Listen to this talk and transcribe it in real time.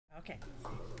Okay.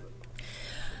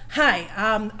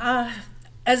 Hi.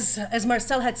 As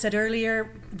Marcel had said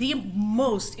earlier, the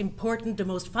most important, the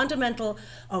most fundamental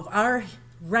of our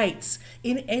rights,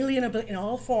 inalienable in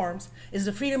all forms, is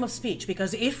the freedom of speech.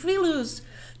 Because if we lose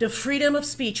the freedom of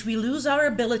speech, we lose our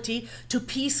ability to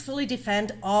peacefully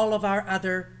defend all of our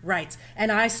other rights.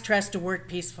 And I stress the word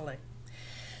peacefully.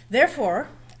 Therefore,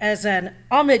 as an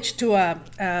homage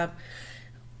to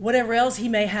whatever else he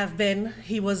may have been,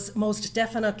 he was most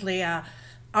definitely an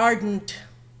ardent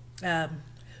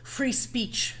free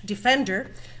speech defender,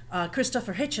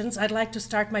 Christopher Hitchens. I'd like to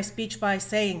start my speech by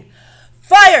saying,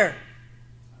 fire!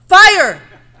 Fire!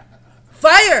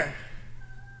 Fire!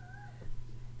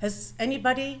 Has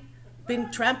anybody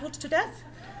been trampled to death?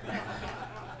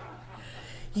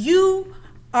 You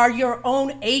are your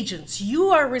own agents. You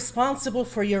are responsible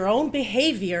for your own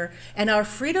behavior, and our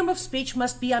freedom of speech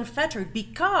must be unfettered,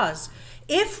 because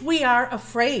if we are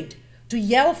afraid to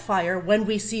yell fire when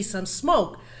we see some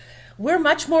smoke, we're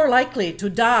much more likely to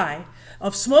die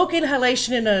of smoke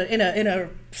inhalation in a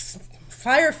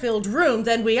fire-filled room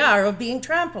than we are of being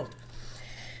trampled.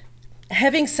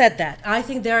 Having said that, I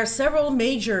think there are several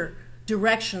major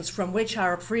directions from which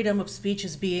our freedom of speech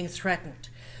is being threatened.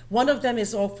 One of them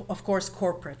is, of course,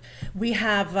 corporate. We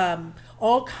have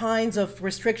all kinds of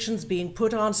restrictions being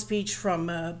put on speech,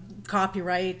 from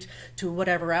copyright to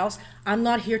whatever else. I'm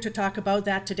not here to talk about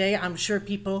that today. I'm sure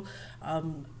people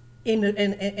in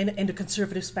the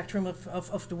conservative spectrum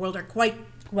of the world are quite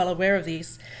well aware of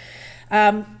these.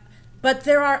 But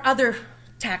there are other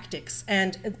tactics,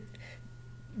 and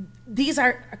these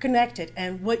are connected.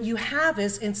 And what you have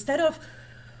is, instead of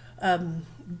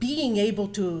being able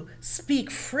to speak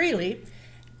freely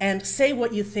and say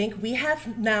what you think, we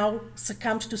have now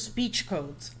succumbed to speech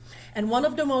codes. And one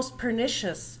of the most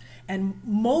pernicious and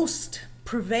most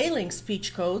prevailing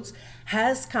speech codes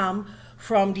has come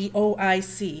from the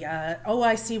OIC.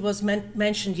 OIC was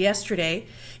mentioned yesterday.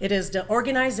 It is the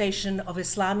Organization of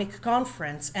Islamic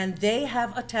Conference, and they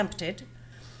have attempted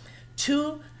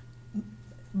to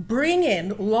bring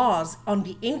in laws on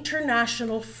the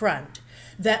international front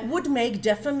that would make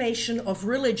defamation of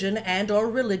religion and or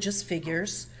religious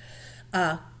figures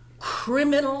a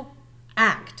criminal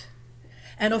act.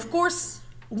 And of course,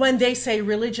 when they say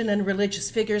religion and religious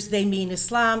figures, they mean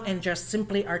Islam, and just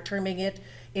simply are terming it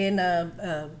in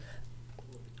a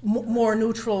more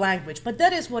neutral language. But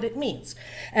that is what it means.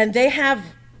 And they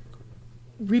have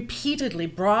repeatedly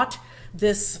brought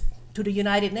this to the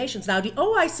United Nations. Now, the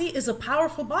OIC is a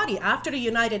powerful body. After the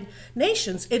United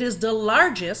Nations, it is the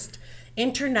largest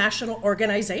international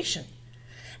organization.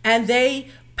 And they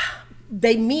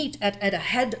meet at a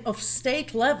head of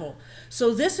state level.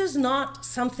 So this is not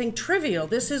something trivial.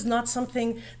 This is not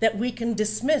something that we can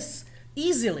dismiss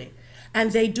easily.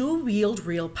 And they do wield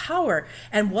real power.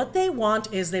 And what they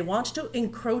want is, they want to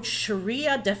encroach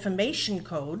Sharia defamation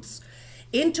codes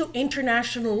into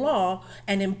international law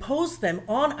and impose them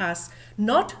on us,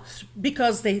 not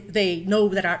because they know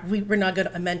that we're not going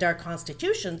to amend our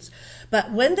constitutions, but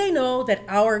when they know that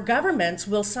our governments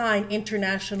will sign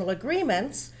international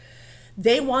agreements,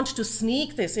 they want to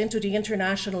sneak this into the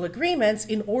international agreements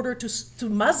in order to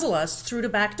muzzle us through the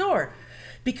back door.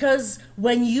 Because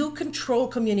when you control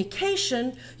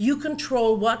communication, you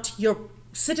control what your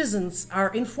citizens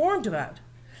are informed about.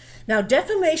 Now,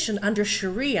 defamation under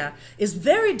Sharia is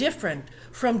very different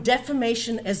from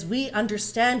defamation as we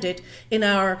understand it in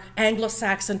our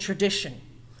Anglo-Saxon tradition.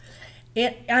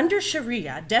 Under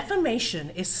Sharia,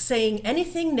 defamation is saying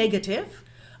anything negative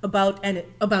about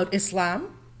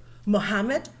Islam,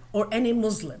 Muhammad, or any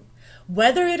Muslim.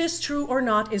 Whether it is true or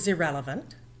not is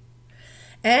irrelevant.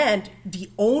 And the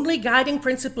only guiding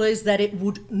principle is that it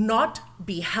would not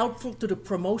be helpful to the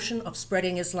promotion of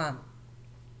spreading Islam.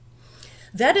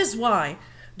 That is why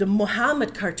the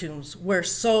Muhammad cartoons were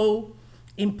so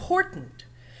important,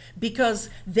 because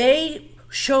they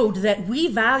showed that we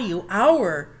value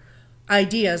our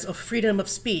ideas of freedom of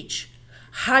speech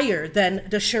higher than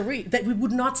the Sharia, that we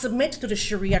would not submit to the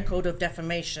Sharia code of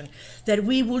defamation, that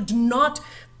we would not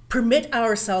permit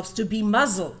ourselves to be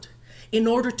muzzled in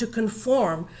order to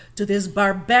conform to this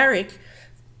barbaric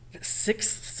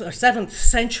 6th or 7th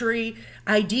century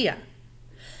idea.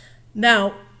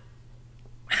 Now,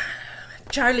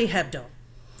 Charlie Hebdo.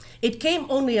 It came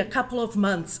only a couple of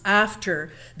months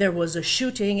after there was a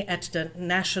shooting at the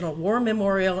National War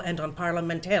Memorial and on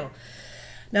Parliament Hill.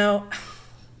 Now,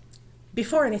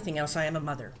 before anything else, I am a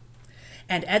mother.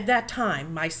 And at that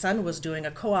time, my son was doing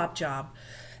a co-op job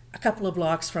a couple of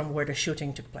blocks from where the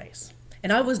shooting took place.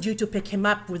 And I was due to pick him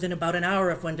up within about an hour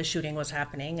of when the shooting was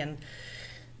happening. And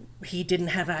he didn't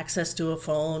have access to a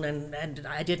phone, and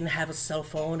I didn't have a cell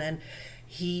phone, and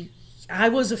I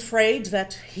was afraid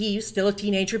that he's still a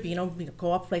teenager, being on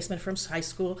co-op placement from high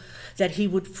school, that he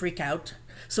would freak out.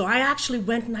 So I actually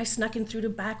went and I snuck in through the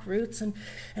back routes,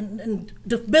 and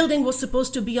the building was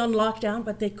supposed to be on lockdown,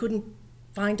 but they couldn't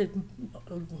find a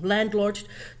landlord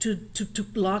to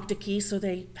lock the key, so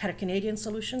they had a Canadian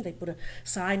solution. They put a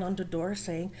sign on the door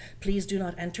saying, "Please do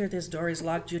not enter, this door is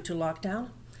locked due to lockdown."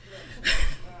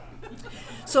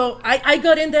 So I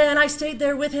got in there and I stayed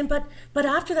there with him, but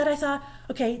after that I thought,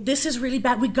 okay, this is really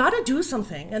bad, we gotta do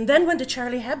something. And then when the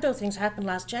Charlie Hebdo things happened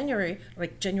last January,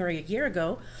 like January a year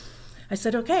ago, I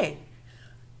said, okay,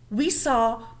 we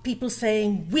saw people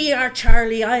saying, "We are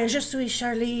Charlie, je suis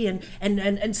Charlie,"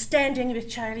 and standing with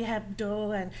Charlie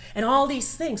Hebdo and all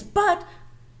these things. But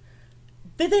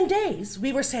within days,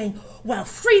 we were saying, well,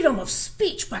 freedom of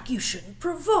speech, but you shouldn't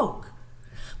provoke.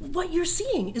 What you're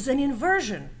seeing is an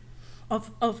inversion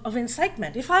of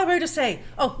incitement. If I were to say,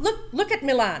 oh, look at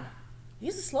Milan.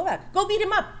 He's a Slovak. Go beat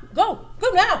him up. Go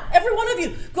now. Every one of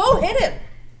you, go hit him.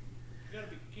 You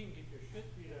gotta be king, get your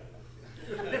shit beat out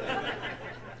of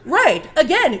you. Right.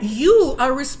 Again, you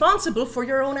are responsible for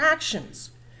your own actions.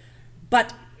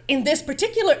 But in this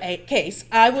particular case,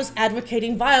 I was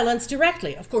advocating violence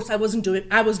directly. Of course, I was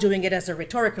doing it as a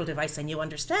rhetorical device, and you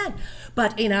understand.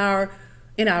 But in our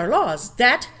laws,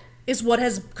 that is what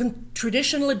has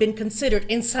traditionally been considered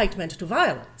incitement to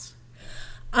violence.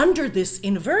 Under this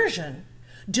inversion,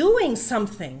 doing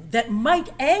something that might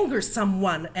anger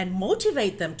someone and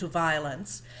motivate them to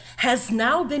violence has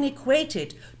now been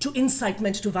equated to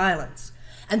incitement to violence.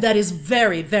 And that is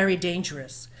very, very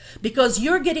dangerous, because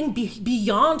you're getting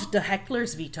beyond the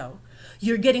heckler's veto.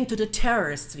 You're getting to the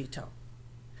terrorist's veto.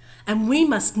 And we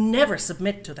must never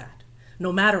submit to that,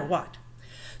 no matter what.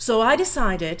 So I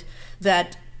decided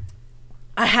that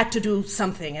I had to do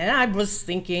something, and I was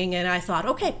thinking, and I thought,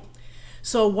 okay,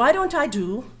 so why don't I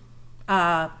do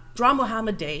a Dra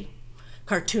Muhammad Day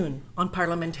cartoon on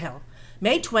Parliament Hill?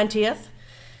 May 20th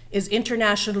is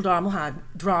International Dra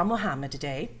Muhammad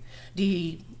Day.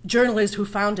 The journalist who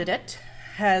founded it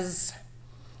has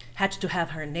had to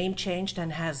have her name changed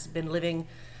and has been living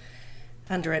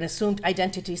under an assumed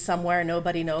identity somewhere.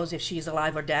 Nobody knows if she's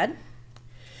alive or dead.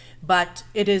 But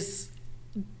it is,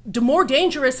 the more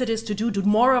dangerous it is to do, the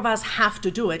more of us have to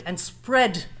do it and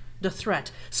spread the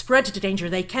threat, spread the danger.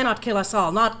 They cannot kill us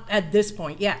all, not at this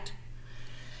point yet.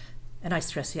 And I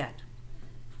stress yet.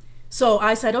 So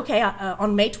I said, okay,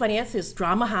 on May 20th is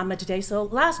Dra Muhammad Day. So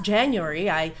last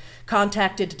January, I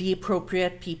contacted the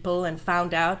appropriate people and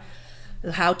found out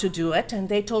how to do it. And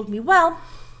they told me, well,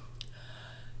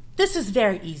 this is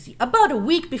very easy. About a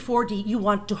week before you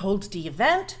want to hold the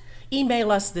event,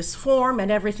 email us this form and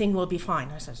everything will be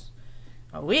fine. I says,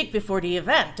 a week before the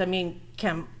event? I mean,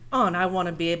 come on, I want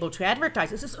to be able to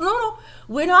advertise. He says, no,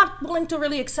 we're not willing to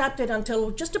really accept it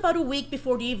until just about a week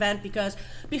before the event, because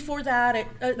before that,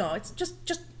 no, it's just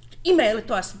email it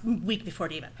to us a week before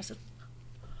the event. I said,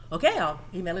 okay, I'll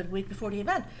email it a week before the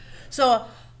event. So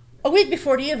a week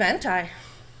before the event,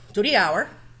 to the hour,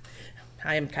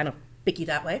 I am kind of picky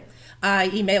that way,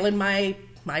 I email in my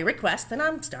request, and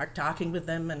I start talking with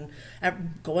them and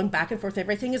going back and forth.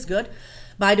 Everything is good.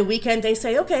 By the weekend, they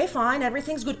say, okay, fine,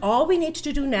 everything's good. All we need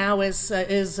to do now is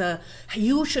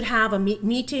you should have a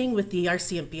meeting with the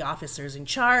RCMP officers in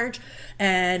charge,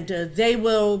 and they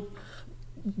will,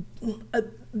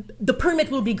 the permit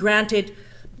will be granted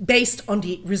based on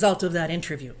the result of that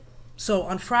interview. So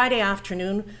on Friday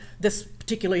afternoon, this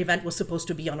particular event was supposed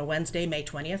to be on a Wednesday, May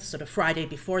 20th, so the Friday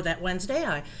before that Wednesday,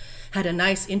 I had a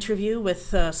nice interview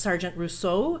with Sergeant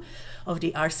Rousseau of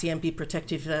the RCMP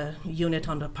Protective Unit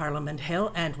on the Parliament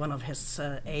Hill, and one of his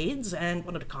aides and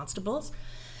one of the constables.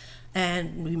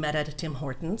 And we met at Tim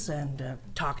Hortons and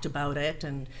talked about it,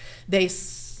 and they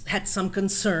had some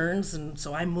concerns, and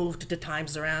so I moved the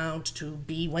times around to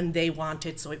be when they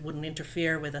wanted so it wouldn't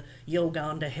interfere with a Yoga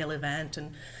on the Hill event,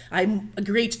 and I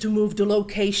agreed to move the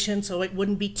location so it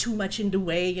wouldn't be too much in the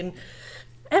way, and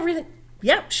everything.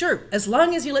 Yeah, sure, as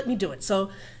long as you let me do it. So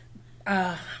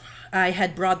I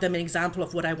had brought them an example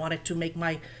of what I wanted to make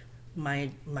my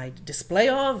display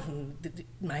of. And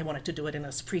I wanted to do it in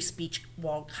a free speech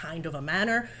wall kind of a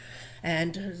manner,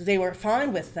 and they were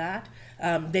fine with that.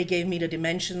 They gave me the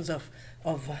dimensions of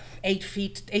 8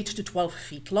 to 12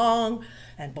 feet long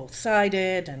and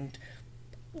both-sided, and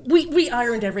we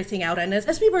ironed everything out. And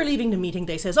as we were leaving the meeting,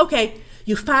 they says, okay,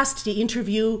 you've passed the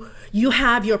interview, you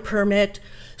have your permit,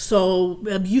 so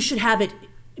you should have it.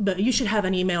 But you should have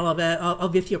an email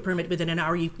of with your permit within an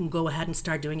hour. You can go ahead and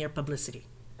start doing your publicity.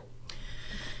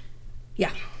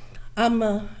 Yeah,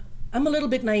 I'm a little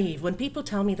bit naive. When people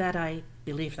tell me that, I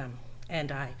believe them,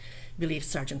 and I believe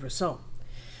Sergeant Rousseau.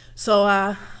 So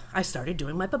I started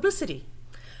doing my publicity,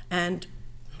 and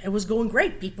it was going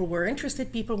great. People were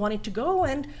interested, people wanted to go,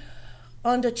 and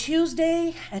on the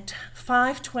Tuesday at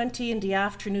 5:20 in the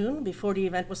afternoon, before the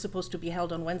event was supposed to be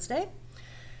held on Wednesday,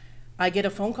 I get a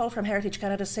phone call from Heritage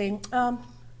Canada saying,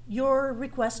 your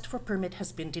request for permit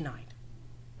has been denied.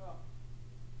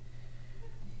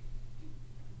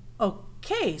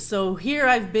 Okay, so here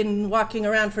I've been walking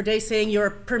around for days saying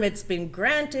your permit's been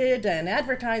granted and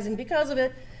advertising because of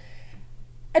it,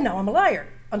 and now I'm a liar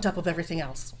on top of everything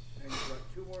else. And you've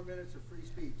got 2 more minutes of free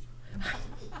speech.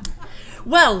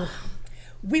 Well,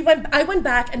 I went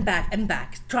back and back and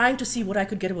back, trying to see what I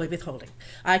could get away with holding.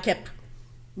 I kept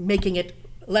making it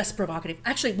less provocative.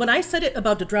 Actually, when I said it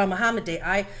about the Dra Muhammad Day,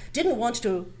 I didn't want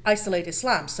to isolate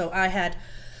Islam, so I had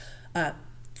the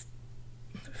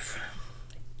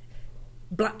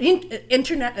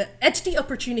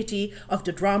opportunity of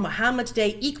the Dra Muhammad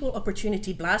Day, Equal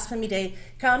Opportunity Blasphemy Day,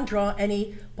 can draw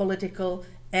any political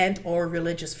and or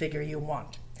religious figure you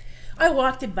want. I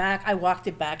walked it back, I walked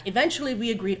it back. Eventually we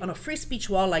agreed on a free speech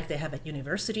wall like they have at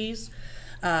universities.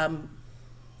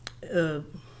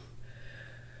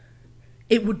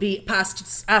 It would be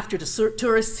passed after the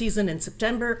tourist season in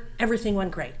September. Everything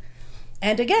went great.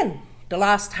 And again, the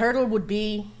last hurdle would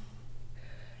be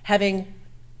having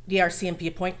the RCMP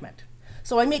appointment.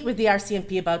 So I meet with the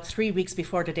RCMP about 3 weeks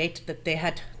before the date that they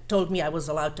had told me I was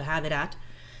allowed to have it at.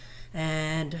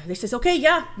 And they says, okay,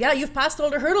 yeah, you've passed all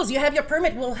the hurdles. You have your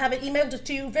permit. We'll have it emailed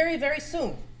to you very, very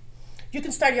soon. You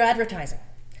can start your advertising.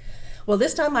 Well,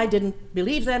 this time I didn't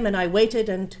believe them, and I waited,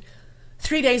 and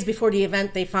 3 days before the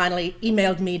event, they finally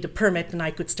emailed me the permit, and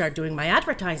I could start doing my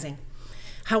advertising.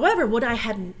 However, what I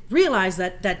hadn't realized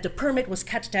that the permit was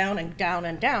cut down and down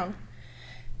and down,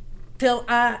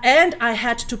 and I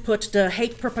had to put the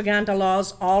hate propaganda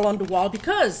laws all on the wall,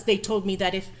 because they told me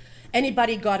that if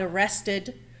anybody got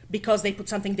arrested because they put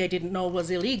something they didn't know was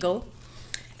illegal,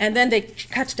 and then they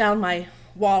cut down my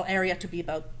wall area to be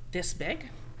about this big,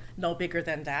 no bigger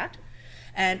than that.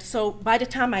 And so by the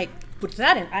time I put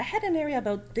that in, I had an area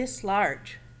about this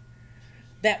large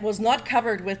that was not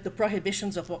covered with the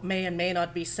prohibitions of what may and may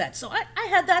not be said. So I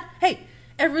had that, hey,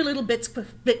 every little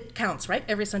bit counts, right?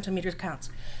 Every centimeter counts.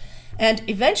 And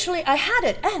eventually I had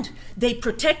it, and they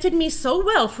protected me so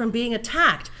well from being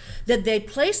attacked that they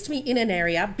placed me in an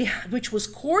area which was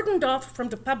cordoned off from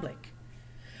the public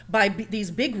by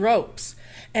these big ropes.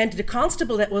 And the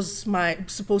constable that was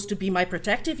supposed to be my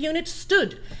protective unit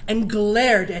stood and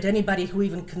glared at anybody who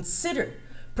even considered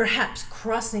perhaps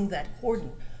crossing that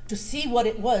cordon to see what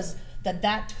it was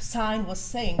that sign was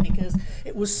saying, because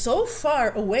it was so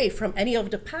far away from any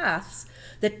of the paths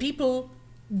that people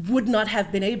would not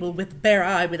have been able, with bare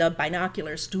eye, without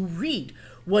binoculars, to read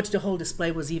what the whole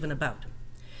display was even about.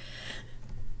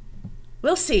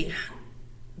 We'll see.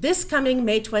 This coming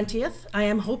May 20th, I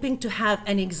am hoping to have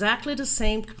an exactly the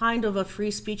same kind of a free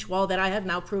speech wall that I have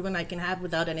now proven I can have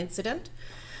without an incident,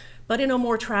 but in a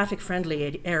more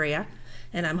traffic-friendly area.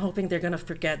 And I'm hoping they're going to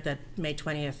forget that May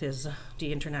 20th is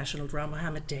the International Dra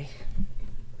Muhammad Day.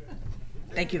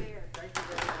 Thank you.